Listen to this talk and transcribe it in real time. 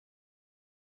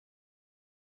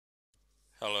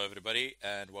Hello everybody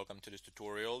and welcome to this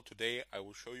tutorial. Today I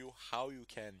will show you how you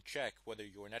can check whether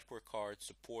your network card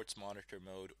supports monitor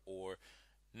mode or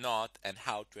not and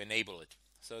how to enable it.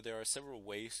 So there are several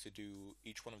ways to do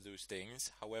each one of those things.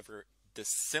 However,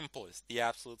 the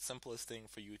absolute simplest thing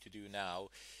for you to do now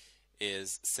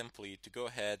is simply to go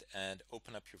ahead and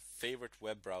open up your favorite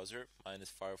web browser. Mine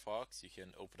is Firefox. You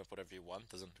can open up whatever you want,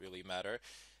 doesn't really matter.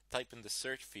 Type in the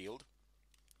search field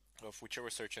of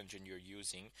whichever search engine you're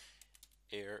using,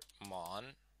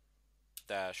 airmon-ng.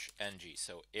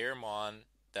 So airmon-ng.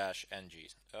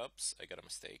 Oops, I got a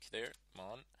mistake there.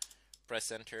 Mon.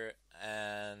 Press enter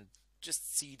and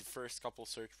just see the first couple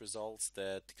search results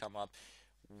that come up.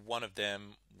 One of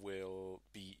them will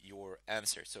be your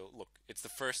answer. So look, it's the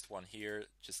first one here.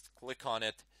 Just click on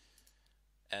it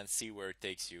and see where it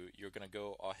takes you. You're going to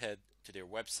go ahead to their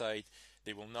website.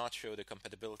 They will not show the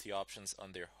compatibility options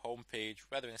on their homepage.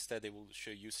 Rather, instead, they will show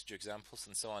usage examples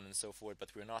and so on and so forth,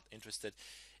 but we're not interested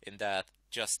in that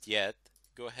just yet.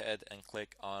 Go ahead and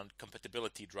click on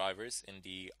compatibility drivers in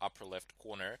the upper left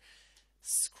corner.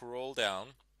 Scroll down.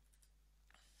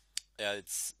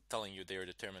 It's telling you there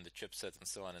determine the chipset and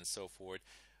so on and so forth.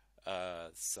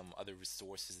 Some other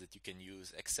resources that you can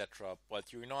use, etc.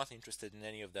 But you're not interested in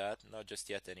any of that, not just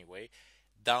yet anyway.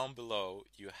 Down below,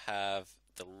 you have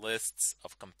the lists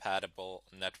of compatible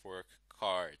network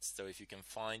cards. So if you can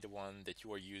find the one that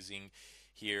you are using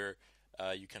here,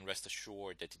 you can rest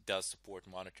assured that it does support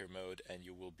monitor mode and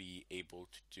you will be able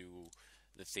to do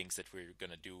the things that we're going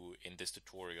to do in this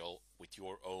tutorial with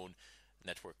your own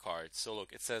network cards. So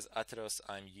look, it says Atheros,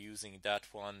 I'm using that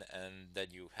one, and then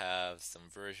you have some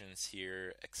versions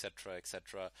here, etc.,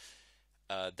 etc.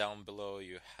 Down below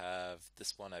you have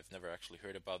this one. I've never actually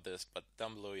heard about this, but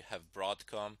down below you have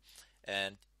Broadcom,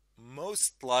 and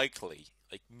most likely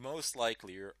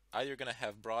you're either gonna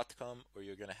have Broadcom or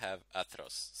you're gonna have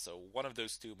Atheros. So one of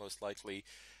those two, most likely.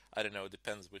 I don't know,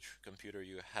 depends which computer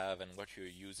you have and what you're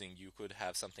using. You could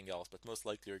have something else, but most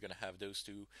likely you're gonna have those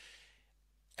two,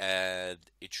 and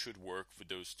it should work with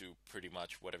those two pretty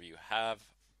much whatever you have.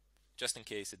 Just in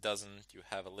case it doesn't, you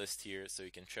have a list here so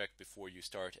you can check before you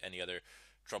start any other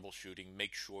troubleshooting.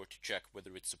 Make sure to check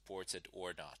whether it supports it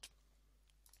or not.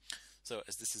 So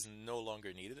as this is no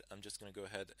longer needed, I'm just going to go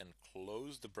ahead and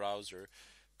close the browser,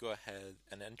 go ahead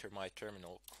and enter my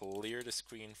terminal, clear the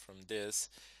screen from this,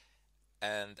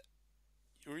 and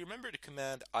you remember the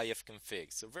command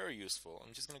ifconfig, so very useful.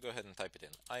 I'm just going to go ahead and type it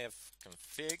in,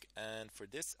 ifconfig, and for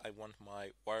this I want my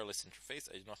wireless interface.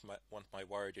 I do not want my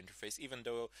wired interface, even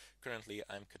though currently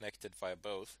I'm connected via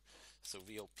both. So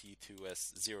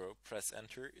VLP2S0, press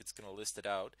enter, it's going to list it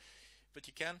out, but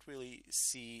you can't really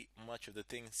see much of the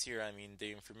things here. I mean,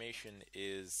 the information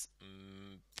is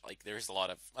like there's a lot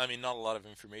of, I mean, not a lot of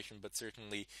information, but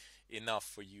certainly enough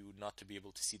for you not to be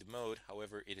able to see the mode.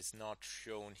 However, it is not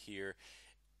shown here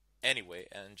anyway,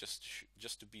 and just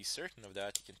to be certain of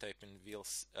that, you can type in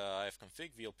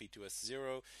ifconfig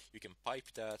VLP2S0. You can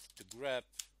pipe that to grep,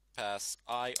 pass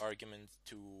I argument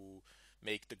to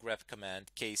make the grep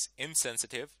command case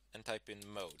insensitive, and type in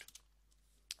mode.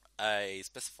 I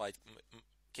specified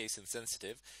case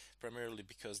insensitive primarily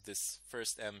because this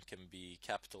first M can be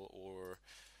capital or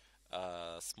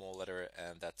small letter,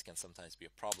 and that can sometimes be a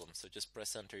problem. So just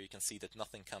press enter. You can see that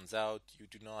nothing comes out. You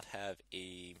do not have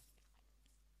a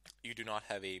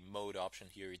mode option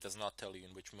here. It does not tell you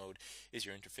in which mode is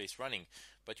your interface running.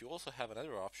 But you also have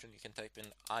another option. You can type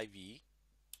in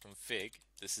ivconfig.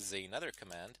 This is another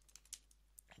command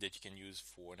that you can use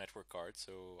for network cards.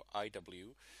 So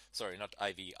not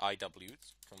iw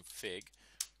config,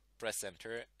 press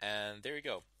enter, and there you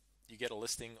go. You get a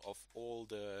listing of all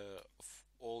the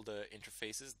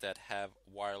interfaces that have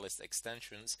wireless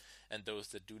extensions, and those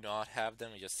that do not have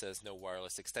them, it just says no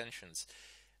wireless extensions.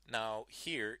 Now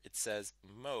here it says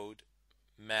mode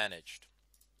managed,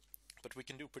 but we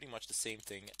can do pretty much the same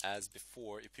thing as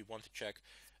before if we want to check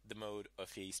the mode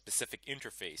of a specific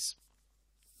interface,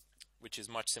 which is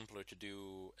much simpler to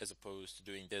do as opposed to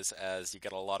doing this, as you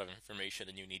get a lot of information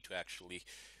and you need to actually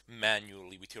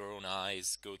manually with your own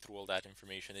eyes go through all that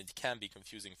information. It can be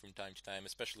confusing from time to time,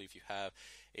 especially if you have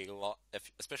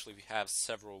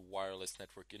several wireless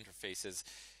network interfaces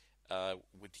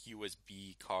with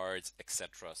USB cards,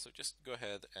 etc. So just go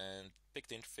ahead and pick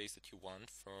the interface that you want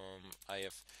from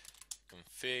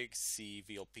ifconfig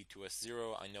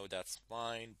CVLP2S0. I know that's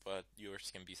mine, but yours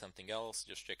can be something else.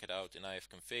 Just check it out in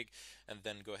ifconfig, and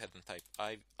then go ahead and type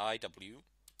iw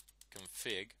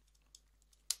config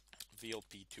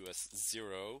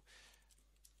VLP2S0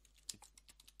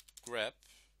 grep,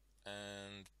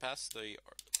 and pass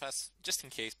just in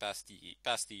case pass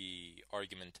the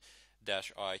argument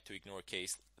 -I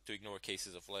to to ignore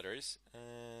cases of letters,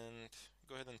 and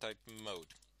go ahead and type mode.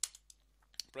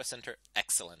 Press enter.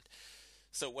 Excellent.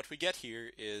 So what we get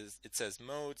here is it says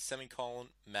mode semicolon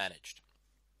managed.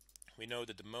 We know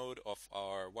that the mode of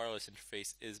our wireless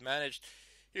interface is managed.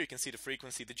 Here you can see the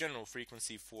frequency, the general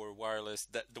frequency for wireless,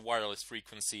 the wireless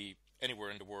frequency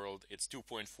anywhere in the world. It's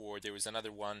 2.4. There is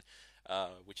another one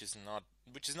which is not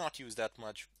used that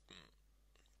much.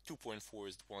 2.4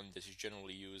 is the one that is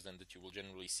generally used and that you will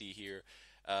generally see here.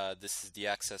 This is the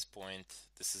access point,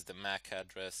 this is the MAC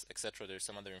address, etc. There's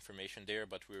some other information there,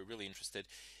 but we're really interested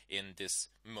in this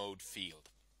mode field.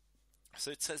 So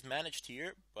it says managed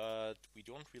here, but we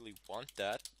don't really want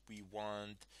that. We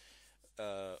want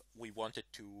it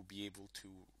to be able to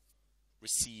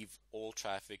receive all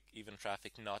traffic, even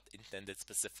traffic not intended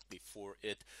specifically for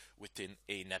it within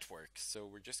a network. So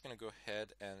we're just going to go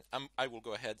ahead and I will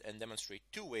go ahead and demonstrate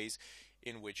two ways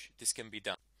in which this can be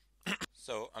done.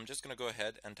 So I'm just going to go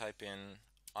ahead and type in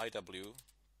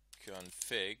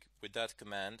iw-config. With that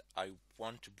command, I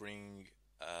want to bring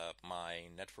my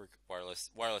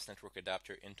wireless network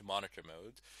adapter into monitor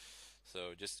mode.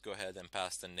 So just go ahead and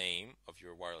pass the name of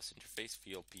your wireless interface,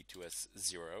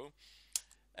 VLP2S0.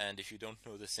 And if you don't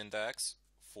know the syntax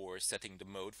for setting the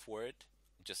mode for it,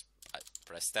 just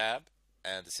press tab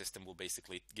and the system will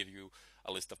basically give you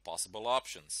a list of possible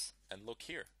options. And look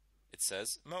here, it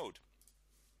says mode.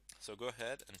 So go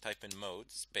ahead and type in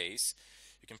mode space.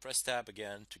 You can press tab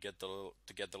again to get the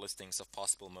listings of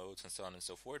possible modes and so on and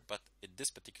so forth, but in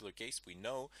this particular case we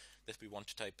know that we want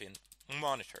to type in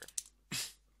monitor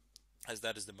as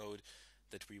that is the mode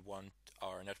that we want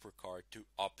our network card to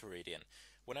operate in.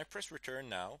 When I press return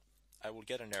now, I will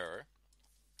get an error,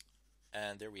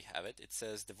 and there we have it. It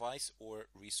says device or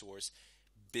resource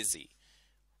busy.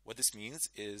 What this means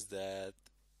is that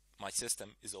my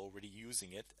system is already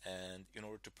using it, and in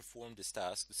order to perform this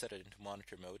task, to set it into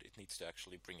monitor mode, it needs to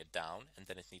actually bring it down, and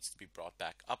then it needs to be brought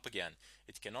back up again.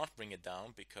 It cannot bring it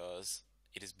down because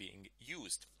it is being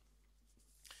used.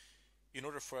 In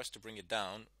order for us to bring it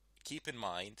down, keep in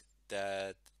mind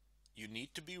that you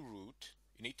need to be root.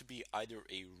 You need to be either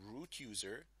a root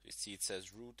user, you see it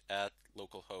says root at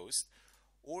localhost,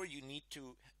 or you need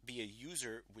to be a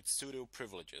user with sudo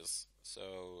privileges.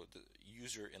 So the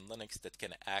user in Linux that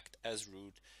can act as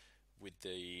root with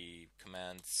the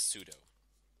command sudo.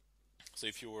 So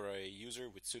if you were a user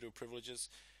with sudo privileges,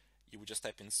 you would just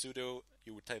type in sudo,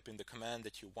 you would type in the command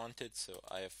that you wanted, so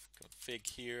ifconfig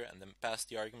here, and then pass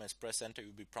the arguments, press enter, you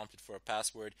would be prompted for a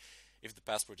password. If the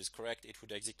password is correct, it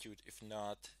would execute. If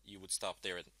not, you would stop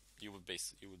there. You would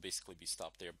basically be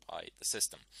stopped there by the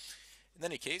system. In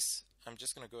any case, I'm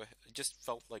just going to go ahead. I just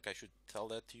felt like I should tell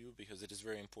that to you because it is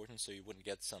very important so you wouldn't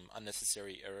get some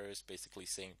unnecessary errors, basically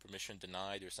saying permission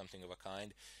denied or something of a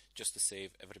kind, just to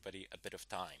save everybody a bit of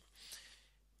time.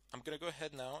 I'm going to go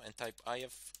ahead now and type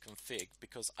ifconfig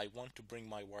because I want to bring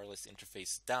my wireless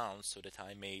interface down so that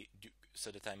I may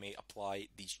apply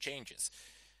these changes.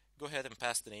 Go ahead and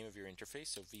pass the name of your interface,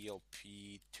 so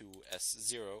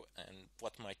VLP2S0, and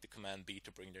what might the command be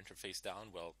to bring the interface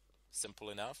down? Well, simple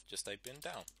enough, just type in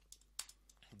down.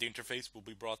 The interface will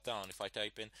be brought down. If I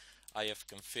type in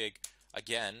ifconfig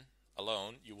again,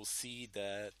 alone, you will see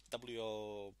that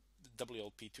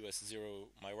WLP2S0,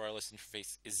 my wireless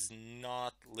interface, is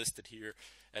not listed here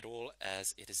at all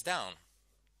as it is down.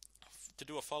 To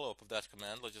do a follow-up of that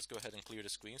command, let's just go ahead and clear the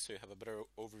screen so you have a better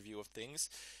overview of things.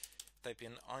 Type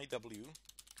in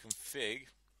iw-config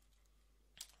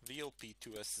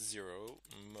VLP2S0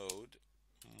 mode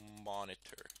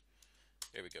monitor.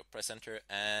 There we go. Press enter,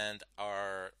 and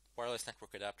our wireless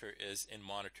network adapter is in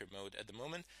monitor mode at the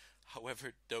moment.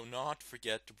 However, do not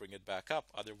forget to bring it back up.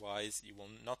 Otherwise, you will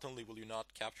not only will you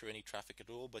not capture any traffic at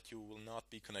all, but you will not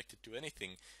be connected to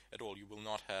anything at all. You will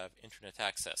not have internet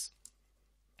access.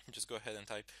 Just go ahead and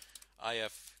type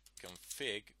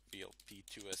ifconfig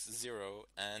VLP2S0,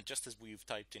 and just as we've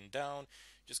typed in down,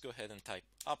 just go ahead and type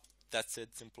up. That's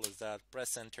it, simple as that.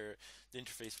 Press enter, the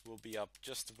interface will be up.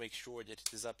 Just to make sure that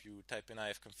it is up, you type in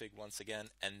ifconfig once again,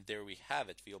 and there we have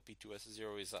it.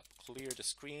 VLP2S0 is up. Clear the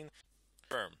screen.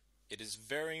 Confirm. It is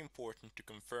very important to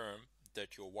confirm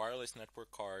that your wireless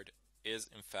network card is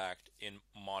in fact in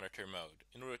monitor mode.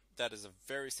 That is a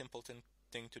very simple thing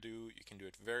to do. You can do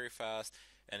it very fast,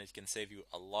 and it can save you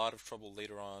a lot of trouble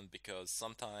later on because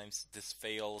sometimes this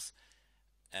fails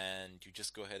and you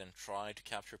just go ahead and try to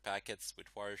capture packets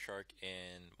with wireshark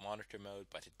in monitor mode,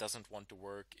 but it doesn't want to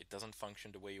work. It doesn't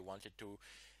function the way you want it to.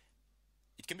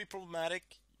 It can be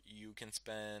problematic. You can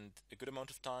spend a good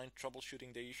amount of time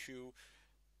troubleshooting the issue.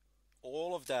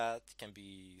 All of that can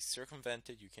be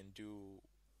circumvented. You can do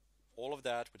all of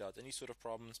that without any sort of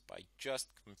problems by just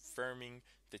confirming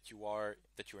that your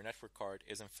network card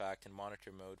is in fact in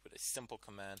monitor mode with a simple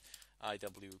command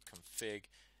iwconfig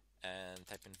and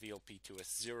type in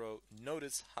VLP2S0.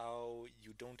 Notice how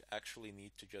you don't actually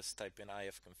need to just type in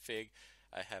ifconfig.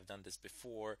 I have done this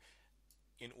before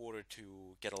in order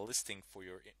to get a listing for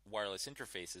your wireless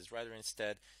interfaces. Rather,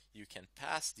 instead, you can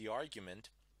pass the argument,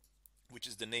 which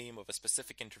is the name of a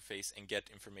specific interface, and get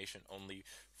information only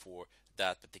for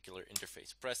that particular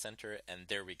interface. Press enter, and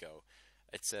there we go.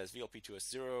 It says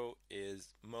VLP2S0 is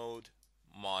mode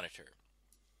monitor.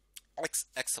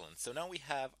 Excellent. So now we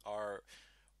have our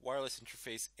wireless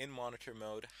interface in monitor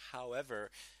mode.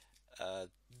 However,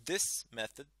 this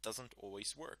method doesn't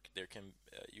always work.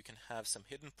 You can have some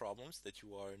hidden problems that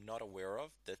you are not aware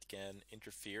of that can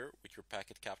interfere with your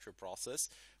packet capture process,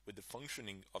 with the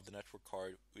functioning of the network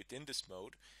card within this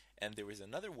mode. And there is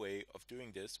another way of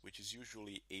doing this, which is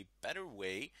usually a better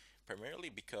way, primarily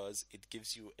because it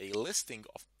gives you a listing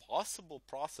of possible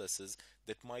processes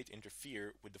that might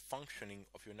interfere with the functioning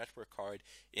of your network card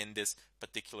in this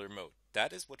particular mode.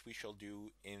 That is what we shall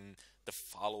do in the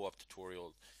follow-up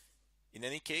tutorial. In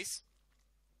any case,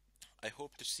 I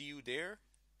hope to see you there,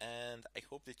 and I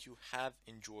hope that you have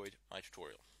enjoyed my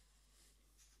tutorial.